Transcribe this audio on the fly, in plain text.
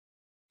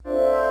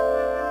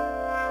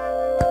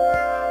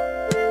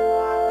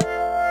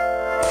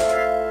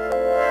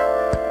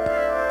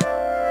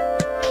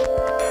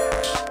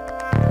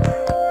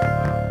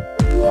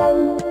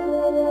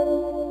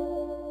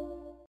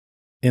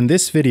In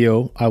this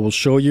video, I will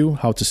show you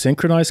how to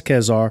synchronize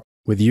Chesar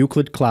with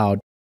IUCLID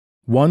Cloud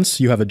once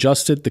you have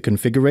adjusted the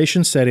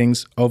configuration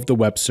settings of the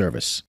web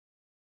service.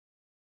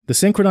 The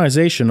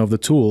synchronization of the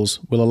tools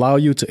will allow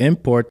you to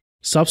import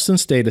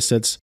substance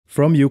datasets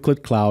from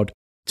IUCLID Cloud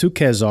to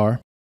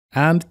Chesar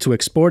and to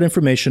export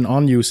information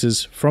on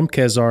uses from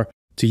Chesar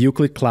to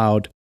IUCLID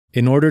Cloud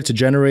in order to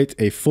generate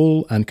a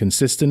full and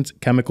consistent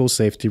chemical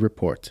safety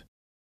report.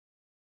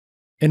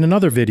 In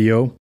another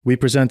video, we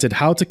presented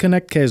how to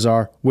connect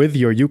Chesar with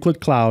your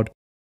IUCLID Cloud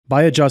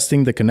by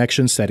adjusting the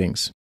connection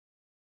settings.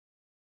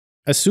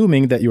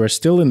 Assuming that you are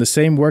still in the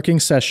same working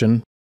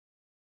session,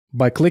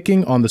 by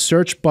clicking on the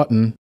Search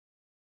button,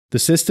 the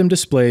system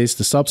displays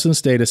the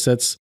substance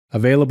datasets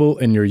available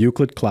in your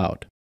IUCLID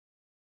Cloud.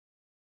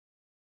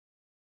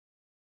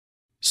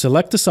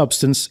 Select the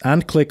substance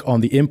and click on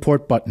the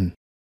Import button.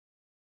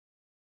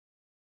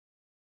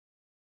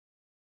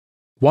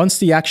 Once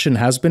the action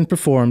has been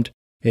performed,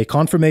 a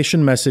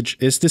confirmation message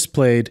is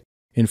displayed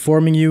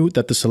informing you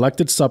that the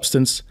selected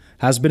substance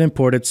has been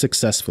imported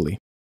successfully.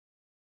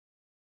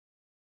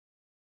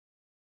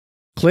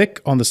 Click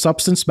on the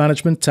Substance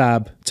Management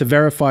tab to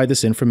verify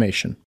this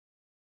information.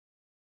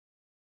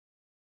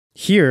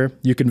 Here,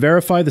 you can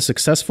verify the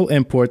successful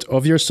import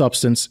of your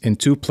substance in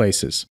two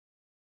places: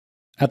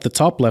 at the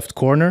top left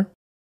corner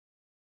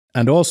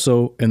and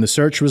also in the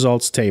search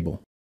results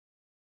table.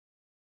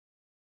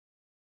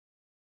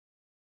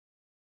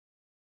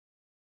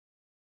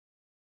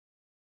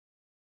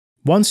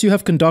 Once you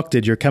have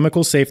conducted your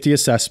chemical safety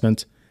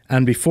assessment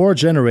and before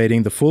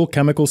generating the full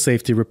chemical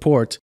safety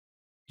report,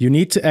 you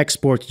need to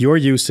export your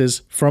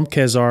uses from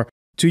Chesar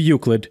to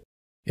IUCLID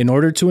in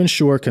order to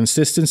ensure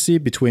consistency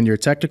between your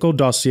technical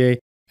dossier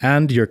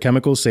and your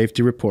chemical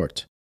safety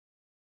report.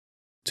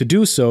 To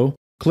do so,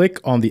 click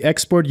on the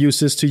Export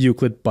Uses to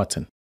IUCLID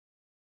button.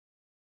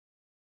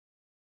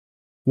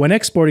 When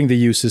exporting the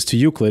uses to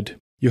IUCLID,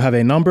 you have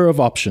a number of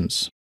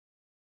options.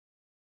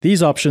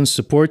 These options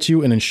support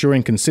you in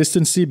ensuring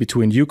consistency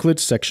between IUCLID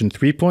Section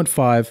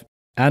 3.5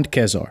 and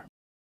Chesar.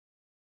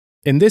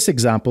 In this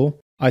example,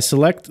 I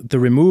select the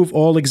Remove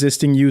All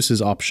Existing Uses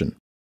option.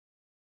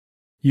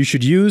 You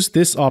should use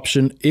this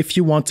option if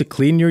you want to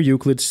clean your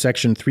IUCLID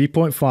Section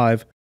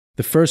 3.5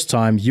 the first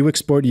time you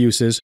export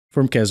uses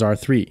from Chesar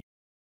 3.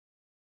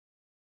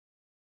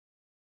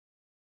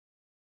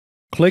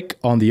 Click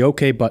on the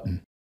OK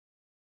button.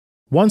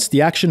 Once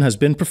the action has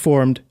been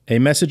performed, a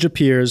message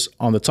appears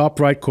on the top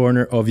right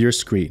corner of your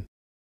screen.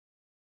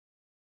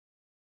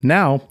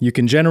 Now, you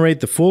can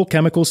generate the full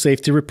chemical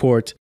safety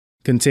report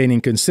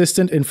containing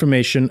consistent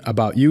information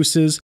about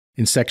uses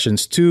in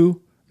sections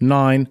 2,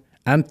 9,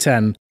 and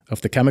 10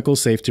 of the chemical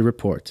safety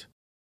report.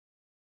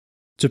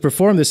 To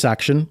perform this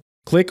action,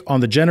 click on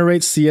the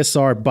Generate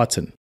CSR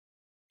button,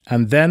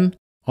 and then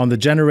on the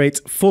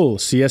Generate Full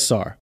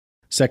CSR,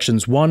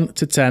 sections 1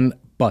 to 10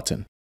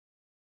 button.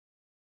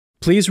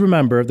 Please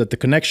remember that the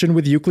connection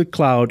with IUCLID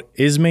Cloud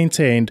is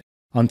maintained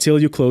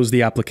until you close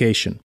the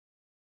application.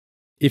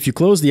 If you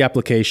close the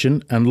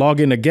application and log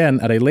in again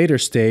at a later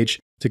stage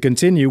to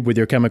continue with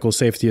your chemical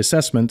safety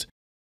assessment,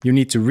 you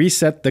need to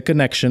reset the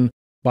connection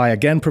by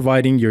again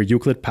providing your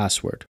IUCLID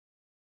password.